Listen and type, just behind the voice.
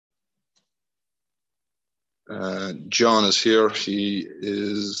John is here. He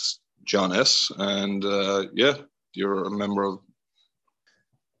is John S. And you're a member of.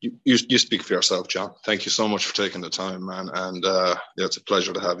 You speak for yourself, John. Thank you so much for taking the time, man. And it's a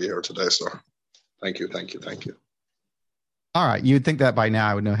pleasure to have you here today, sir. Thank you. All right. You'd think that by now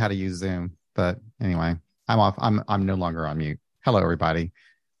I would know how to use Zoom, but anyway, I'm off. I'm no longer on mute. Hello, everybody.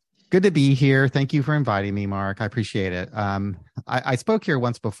 Good to be here. Thank you for inviting me, Mark. I appreciate it. I spoke here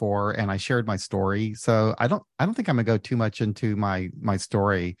once before and I shared my story. So I don't think I'm gonna go too much into my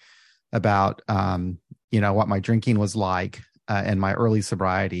story about what my drinking was like and my early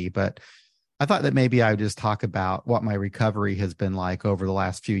sobriety, but I thought that maybe I would just talk about what my recovery has been like over the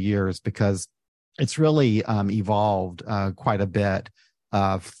last few years, because it's really evolved quite a bit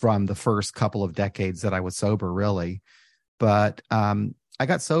from the first couple of decades that I was sober, really. But I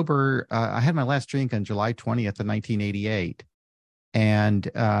got sober. I had my last drink on July 20th of 1988, and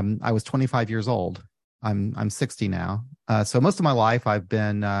I was 25 years old. I'm 60 now. So most of my life I've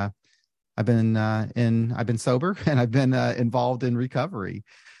been sober, and I've been involved in recovery.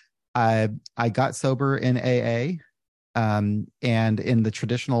 I got sober in AA, and in the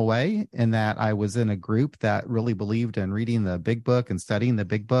traditional way, in that I was in a group that really believed in reading the big book and studying the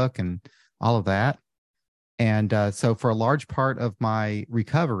big book and all of that. And so for a large part of my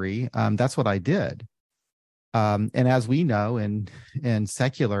recovery, that's what I did. And as we know, in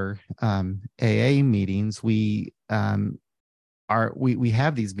secular AA meetings, we have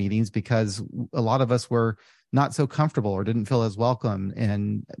these meetings because a lot of us were not so comfortable or didn't feel as welcome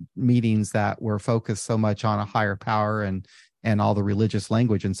in meetings that were focused so much on a higher power and all the religious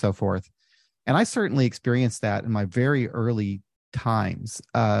language and so forth. And I certainly experienced that in my very early times.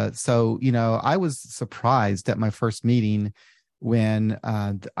 So I was surprised at my first meeting when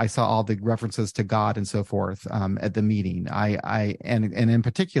I saw all the references to God and so forth at the meeting. And in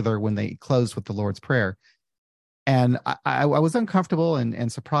particular when they closed with the Lord's Prayer. And I was uncomfortable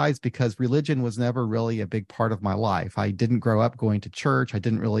and surprised, because religion was never really a big part of my life. I didn't grow up going to church. I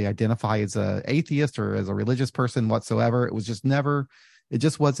didn't really identify as an atheist or as a religious person whatsoever. It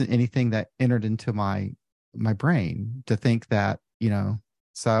just wasn't anything that entered into my brain to think that,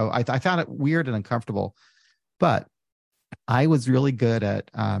 so I found it weird and uncomfortable. But I was really good at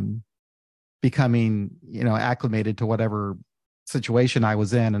becoming, acclimated to whatever situation I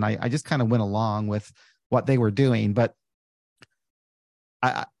was in. And I just kind of went along with what they were doing. But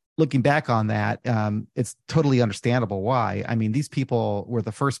looking back on that, it's totally understandable why. I mean, these people were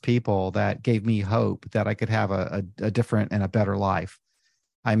the first people that gave me hope that I could have a different and a better life.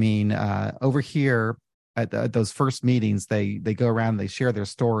 I mean, over here at those first meetings, they go around, they share their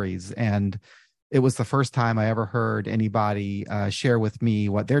stories. And it was the first time I ever heard anybody share with me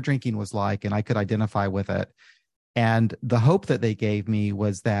what their drinking was like, and I could identify with it. And the hope that they gave me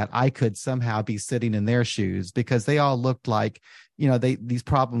was that I could somehow be sitting in their shoes, because they all looked like, these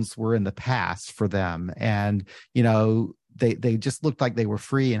problems were in the past for them. And, they just looked like they were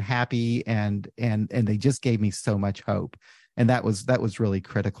free and happy, and they just gave me so much hope. And that was really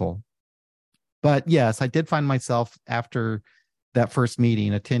critical. But yes, I did find myself after that first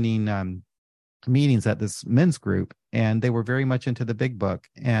meeting attending meetings at this men's group, and they were very much into the big book.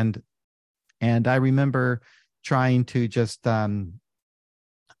 And I remember trying to just work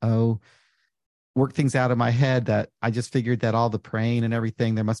things out of my head, that I just figured that all the praying and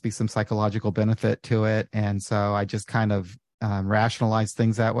everything, there must be some psychological benefit to it. And so I just kind of rationalized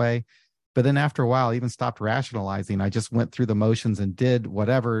things that way. But then after a while, I even stopped rationalizing. I just went through the motions and did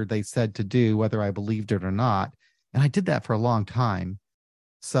whatever they said to do, whether I believed it or not. And I did that for a long time.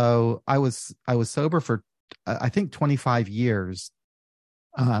 So I was sober for I think 25 years.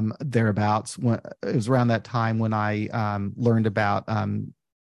 Thereabouts. When it was around that time when I learned about AA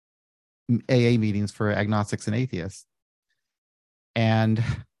meetings for agnostics and atheists. And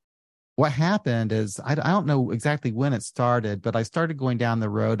what happened is, I don't know exactly when it started, but I started going down the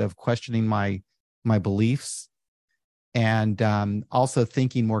road of questioning my beliefs, and also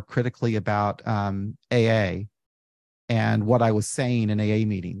thinking more critically about AA and what I was saying in AA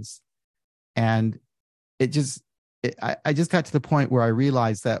meetings. And I just got to the point where I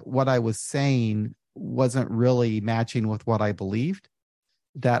realized that what I was saying wasn't really matching with what I believed,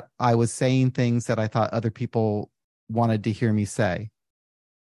 that I was saying things that I thought other people wanted to hear me say.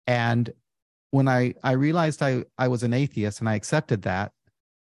 And when I realized I was an atheist and I accepted that,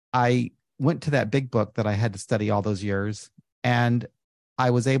 I went to that big book that I had to study all those years, and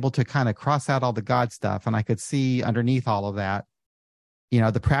I was able to kind of cross out all the God stuff, and I could see underneath all of that,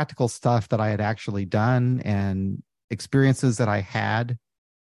 the practical stuff that I had actually done and experiences that I had.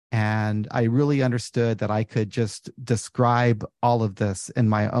 And I really understood that I could just describe all of this in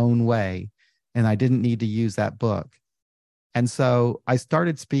my own way and I didn't need to use that book. And so I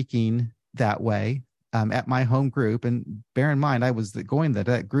started speaking that way at my home group. And bear in mind, I was going to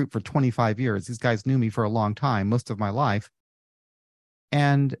that group for 25 years. These guys knew me for a long time, most of my life.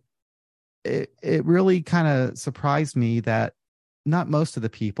 And it really kind of surprised me that not most of the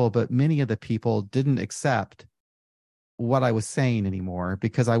people, but many of the people didn't accept what I was saying anymore,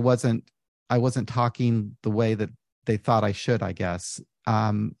 because I wasn't talking the way that they thought I should, I guess.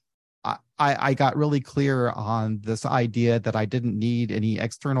 I got really clear on this idea that I didn't need any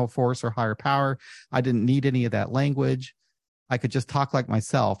external force or higher power. I didn't need any of that language. I could just talk like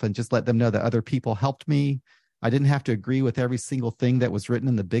myself and just let them know that other people helped me. I didn't have to agree with every single thing that was written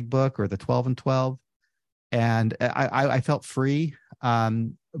in the big book or the 12 and 12. And I felt free.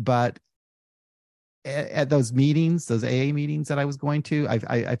 But at those meetings, those AA meetings that I was going to,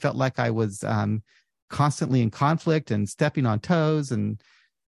 I felt like I was constantly in conflict and stepping on toes, and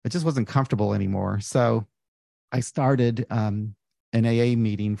it just wasn't comfortable anymore. So I started an AA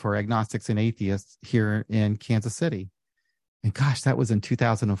meeting for agnostics and atheists here in Kansas City. And gosh, that was in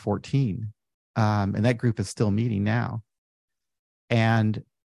 2014. And that group is still meeting now. And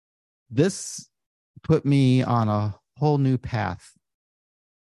this put me on a whole new path.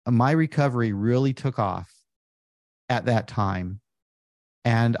 My recovery really took off at that time.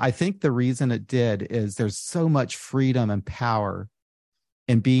 And I think the reason it did is there's so much freedom and power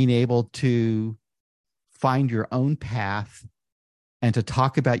in being able to find your own path and to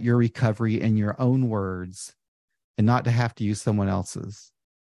talk about your recovery in your own words and not to have to use someone else's.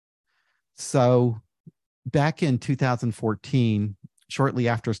 So back in 2014, shortly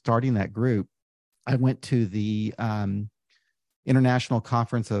after starting that group, I went to the International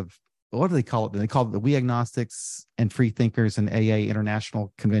Conference of, what do they call it? They call it the We Agnostics and Free Thinkers and AA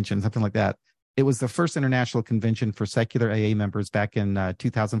International Convention, something like that. It was the first international convention for secular AA members back in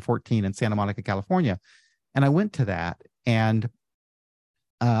 2014 in Santa Monica, California. And I went to that, and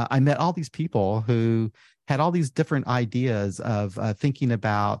I met all these people who had all these different ideas of thinking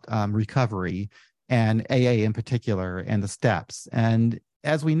about recovery and AA in particular and the steps. And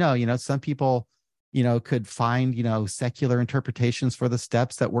as we know, some people, could find, secular interpretations for the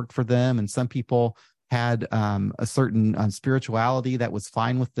steps that worked for them. And some people had a certain spirituality that was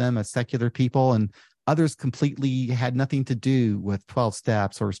fine with them as secular people. And others completely had nothing to do with 12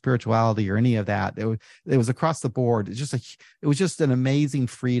 steps or spirituality or any of that. It was across the board. It was just an amazing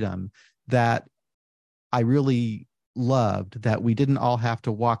freedom that I really loved, that we didn't all have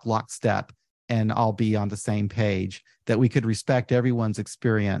to walk lockstep and all be on the same page, that we could respect everyone's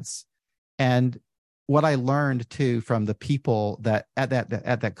experience. And what I learned too from the people that at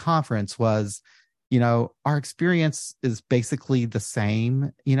that conference was, our experience is basically the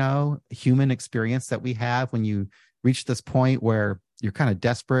same, human experience that we have when you reach this point where you're kind of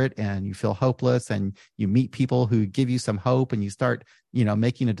desperate and you feel hopeless, and you meet people who give you some hope, and you start,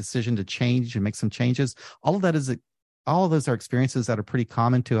 making a decision to change and make some changes. All of those are experiences that are pretty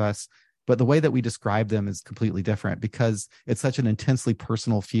common to us, but the way that we describe them is completely different because it's such an intensely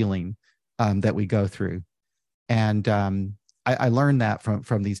personal feeling that we go through. And I learned that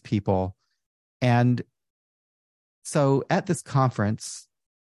from these people. And so at this conference,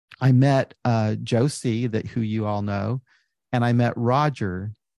 I met Joe C., who you all know, and I met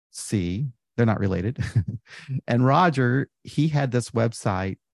Roger C. They're not related. And Roger, he had this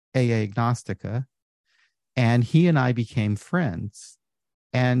website, AA Agnostica, and he and I became friends.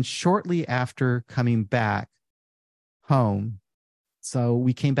 And shortly after coming back home, so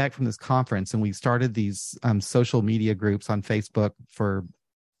we came back from this conference and we started these social media groups on Facebook for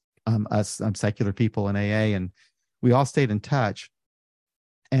us secular people in AA, and we all stayed in touch.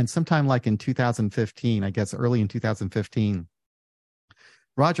 And sometime like in 2015, I guess early in 2015,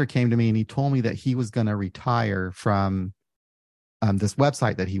 Roger came to me and he told me that he was going to retire from this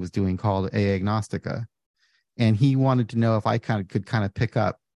website that he was doing called AA Agnostica. And he wanted to know if I could pick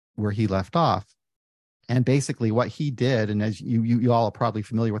up where he left off. And basically what he did, and as you all are probably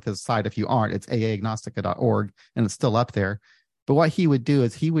familiar with his site, if you aren't, it's aagnostica.org, and it's still up there. But what he would do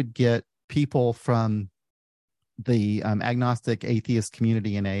is he would get people from the agnostic atheist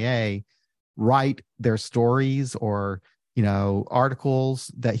community in AA write their stories or,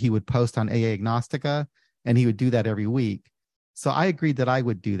 articles that he would post on AA Agnostica, and he would do that every week. So I agreed that I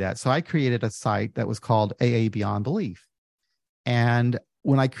would do that. So I created a site that was called AA Beyond Belief. And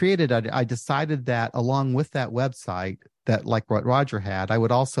when I created it, I decided that along with that website, that like what Roger had, I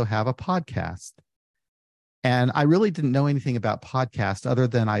would also have a podcast. And I really didn't know anything about podcasts other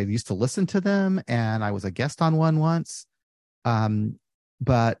than I used to listen to them, and I was a guest on one once.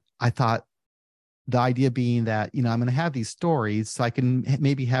 But I thought the idea being that, I'm going to have these stories so I can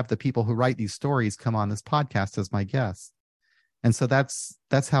maybe have the people who write these stories come on this podcast as my guests. And so that's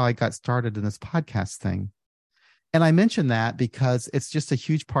how I got started in this podcast thing. And I mention that because it's just a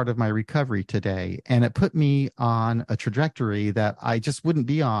huge part of my recovery today. And it put me on a trajectory that I just wouldn't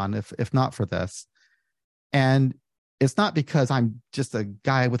be on if not for this. And it's not because I'm just a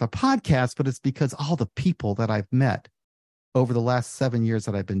guy with a podcast, but it's because all the people that I've met over the last 7 years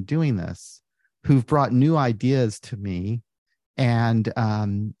that I've been doing this, who've brought new ideas to me and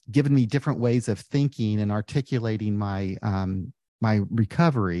given me different ways of thinking and articulating my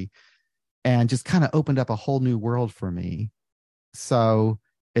recovery, and just kind of opened up a whole new world for me. So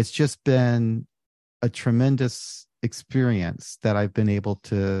it's just been a tremendous experience that I've been able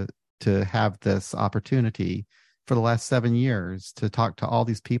to have this opportunity for the last 7 years to talk to all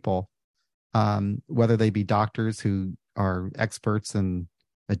these people, whether they be doctors who are experts in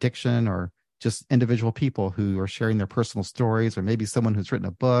addiction, or just individual people who are sharing their personal stories, or maybe someone who's written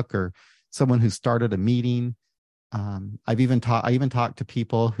a book, or someone who started a meeting. I even talked to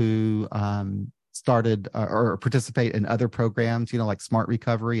people who started or participate in other programs, like Smart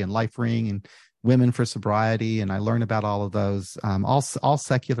Recovery and LifeRing and Women for Sobriety, and I learned about all of those, all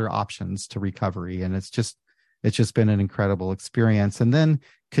secular options to recovery, and it's just been an incredible experience. And then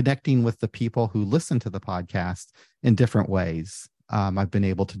connecting with the people who listen to the podcast in different ways, I've been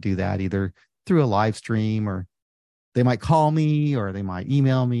able to do that either through a live stream, or they might call me, or they might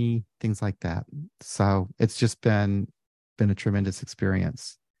email me, things like that. So it's just been a tremendous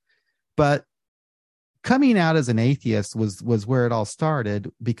experience. But coming out as an atheist was where it all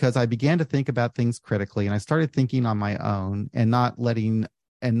started, because I began to think about things critically, and I started thinking on my own, and not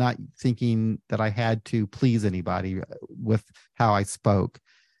thinking that I had to please anybody with how I spoke.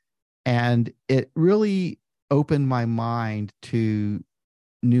 And it really opened my mind to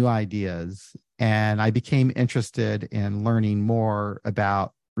new ideas. And I became interested in learning more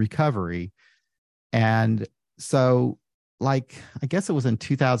about recovery. And so, I guess it was in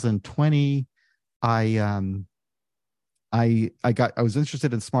 2020, I was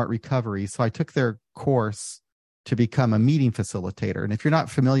interested in Smart Recovery. So I took their course to become a meeting facilitator. And if you're not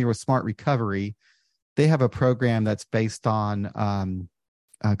familiar with Smart Recovery, they have a program that's based on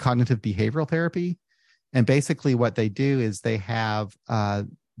cognitive behavioral therapy. And basically what they do is they have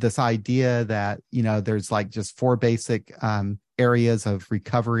this idea that, there's just 4 basic areas of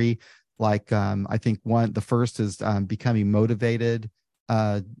recovery. I think the first is becoming motivated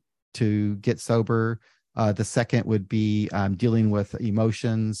to get sober. The second would be dealing with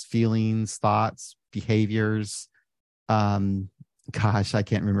emotions, feelings, thoughts, behaviors. I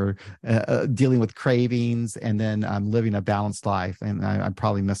can't remember, dealing with cravings, and then living a balanced life. And I'm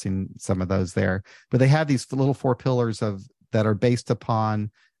probably missing some of those there. But they have these little 4 pillars that are based upon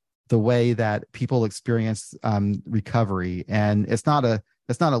the way that people experience recovery. And it's not a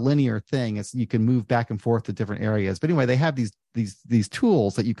linear thing. You can move back and forth to different areas. But anyway, they have these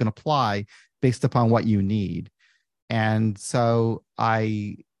tools that you can apply based upon what you need. And so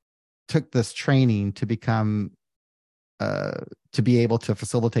I took this training to become to be able to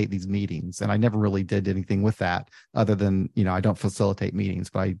facilitate these meetings. And I never really did anything with that other than, I don't facilitate meetings,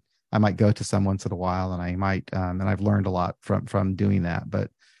 but I might go to some once in a while, and I might, and I've learned a lot from doing that,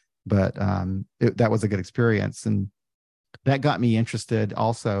 but that was a good experience. And that got me interested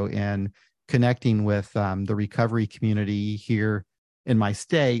also in connecting with the recovery community here in my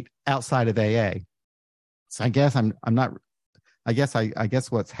state outside of AA. So I guess I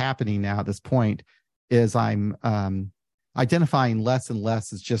guess what's happening now at this point is I'm identifying less and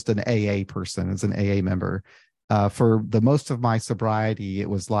less as just an AA person, as an AA member. For the most of my sobriety, it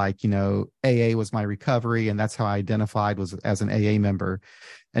was AA was my recovery, and that's how I identified, was as an AA member.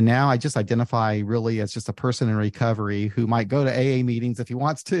 And now I just identify really as just a person in recovery who might go to AA meetings if he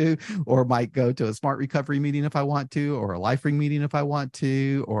wants to, or might go to a Smart Recovery meeting if I want to, or a LifeRing meeting if I want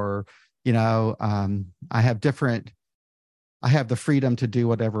to, or, I have the freedom to do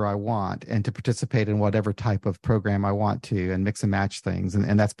whatever I want and to participate in whatever type of program I want to, and mix and match things.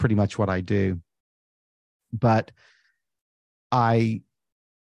 And that's pretty much what I do. But I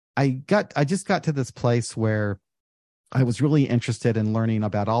just got to this place where I was really interested in learning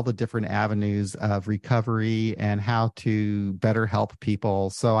about all the different avenues of recovery and how to better help people.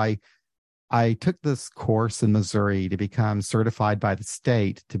 So I took this course in Missouri to become certified by the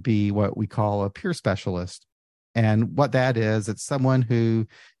state to be what we call a peer specialist. And what that is, it's someone who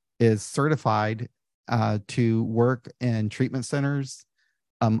is certified to work in treatment centers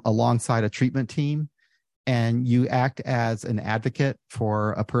alongside a treatment team. And you act as an advocate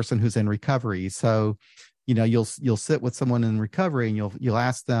for a person who's in recovery. So, you'll sit with someone in recovery, and you'll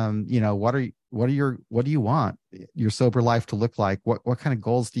ask them, what do you want your sober life to look like? What kind of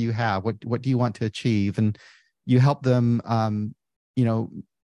goals do you have? What do you want to achieve? And you help them, you know,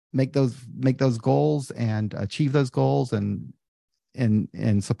 make those goals and achieve those goals, and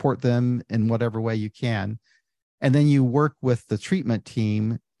support them in whatever way you can. And then you work with the treatment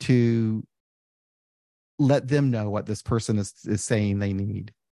team to let them know what this person is saying they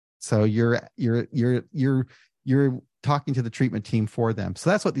need. So you're talking to the treatment team for them. So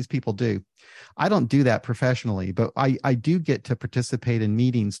that's what these people do. I don't do that professionally, but I do get to participate in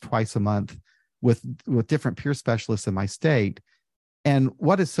meetings twice a month with different peer specialists in my state. And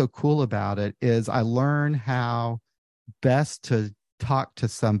what is so cool about it is I learn how best to talk to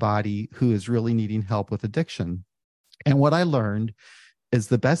somebody who is really needing help with addiction. And what I learned is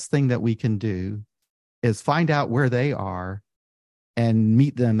the best thing that we can do is find out where they are and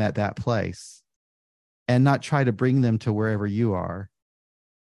meet them at that place, and not try to bring them to wherever you are,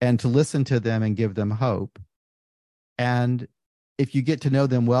 and to listen to them and give them hope. And if you get to know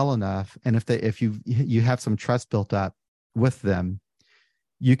them well enough, and if you have some trust built up with them,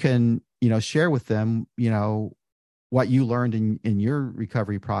 you can, share with them, what you learned in your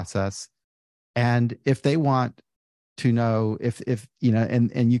recovery process. And if they want to know if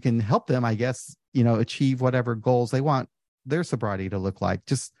and you can help them, I guess, achieve whatever goals they want their sobriety to look like,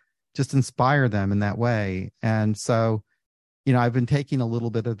 just inspire them in that way. And so, I've been taking a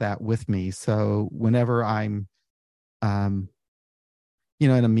little bit of that with me. So whenever I'm, in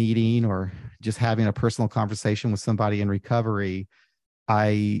a meeting or just having a personal conversation with somebody in recovery,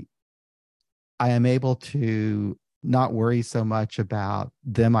 I am able to not worry so much about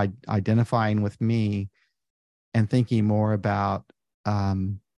them identifying with me, and thinking more about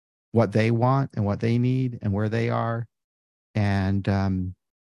what they want and what they need and where they are, and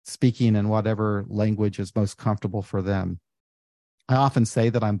speaking in whatever language is most comfortable for them. I often say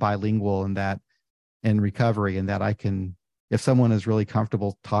that I'm bilingual in recovery, and that I can, if someone is really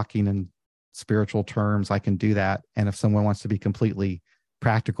comfortable talking in spiritual terms, I can do that. And if someone wants to be completely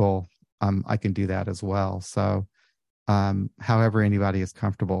practical, I can do that as well. So however anybody is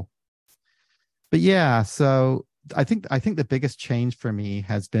comfortable. But yeah, so I think the biggest change for me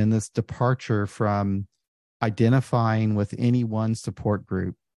has been this departure from identifying with any one support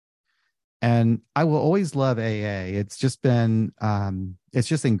group. And I will always love AA. It's just been, it's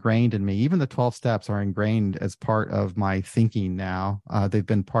just ingrained in me. Even the 12 steps are ingrained as part of my thinking now. They've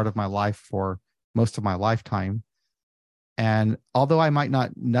been part of my life for most of my lifetime. And although I might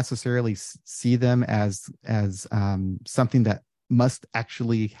not necessarily see them as something that must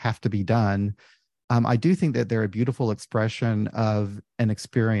actually have to be done, I do think that they're a beautiful expression of an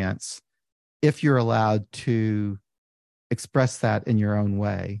experience if you're allowed to express that in your own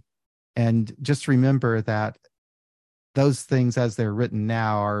way. And just remember that those things, as they're written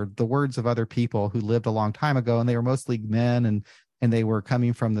now, are the words of other people who lived a long time ago, and they were mostly men, and they were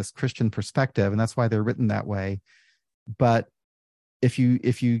coming from this Christian perspective, and that's why they're written that way. But if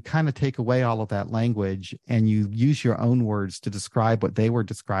you kind of take away all of that language and you use your own words to describe what they were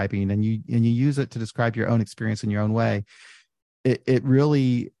describing, and you use it to describe your own experience in your own way, it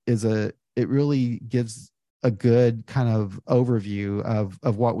really gives a good kind of overview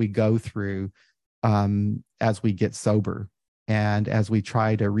of what we go through as we get sober, and as we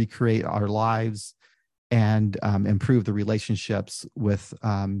try to recreate our lives and improve the relationships with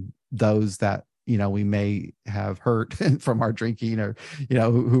those that we may have hurt from our drinking, or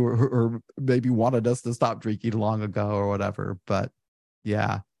who maybe wanted us to stop drinking long ago or whatever. But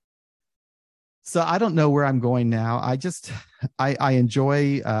yeah, so I don't know where I'm going now. I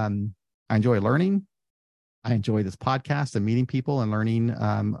enjoy learning. I enjoy this podcast and meeting people and learning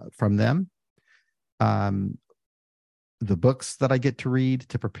from them. The books that I get to read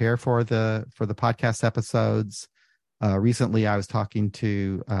to prepare for the podcast episodes. Recently, I was talking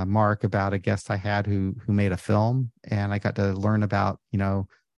to Mark about a guest I had who made a film, and I got to learn about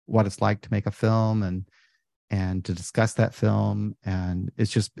what it's like to make a film and to discuss that film, and it's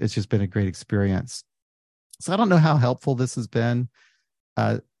just been a great experience. So I don't know how helpful this has been.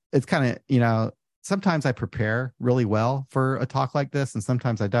 It's kind of sometimes I prepare really well for a talk like this, and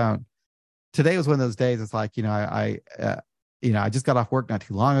sometimes I don't. Today was one of those days. It's like, I just got off work not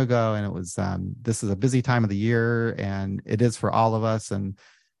too long ago, and it was, this is a busy time of the year, and it is for all of us. And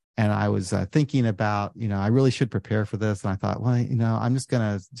I was thinking about, I really should prepare for this. And I thought, well, I'm just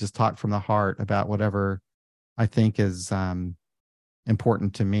going to talk from the heart about whatever I think is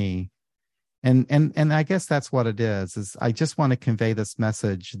important to me. And I guess that's what it is I just want to convey this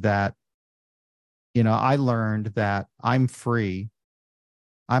message that, I learned that I'm free.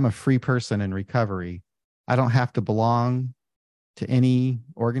 I'm a free person in recovery. I don't have to belong to any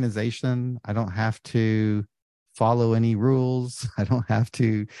organization. I don't have to follow any rules. I don't have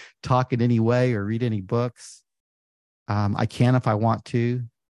to talk in any way or read any books. I can if I want to.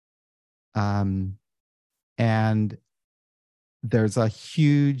 And there's a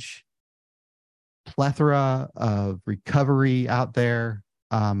huge plethora of recovery out there.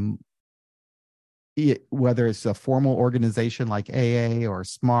 Whether it's a formal organization like AA or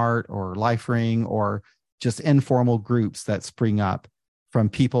SMART or LifeRing, or just informal groups that spring up from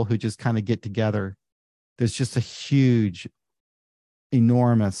people who just kind of get together. There's just a huge,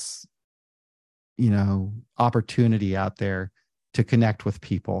 enormous, opportunity out there to connect with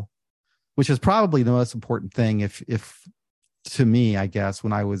people, which is probably the most important thing. If to me, I guess,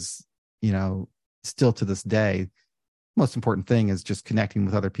 when I was, still to this day, most important thing is just connecting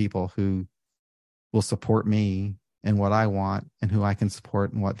with other people who will support me in what I want and who I can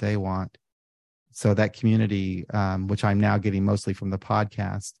support in what they want. So that community, which I'm now getting mostly from the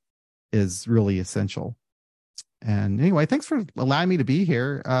podcast, is really essential. And anyway, thanks for allowing me to be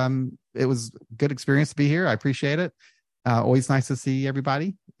here. It was a good experience to be here. I appreciate it. Always nice to see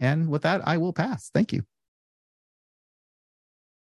everybody. And with that, I will pass. Thank you.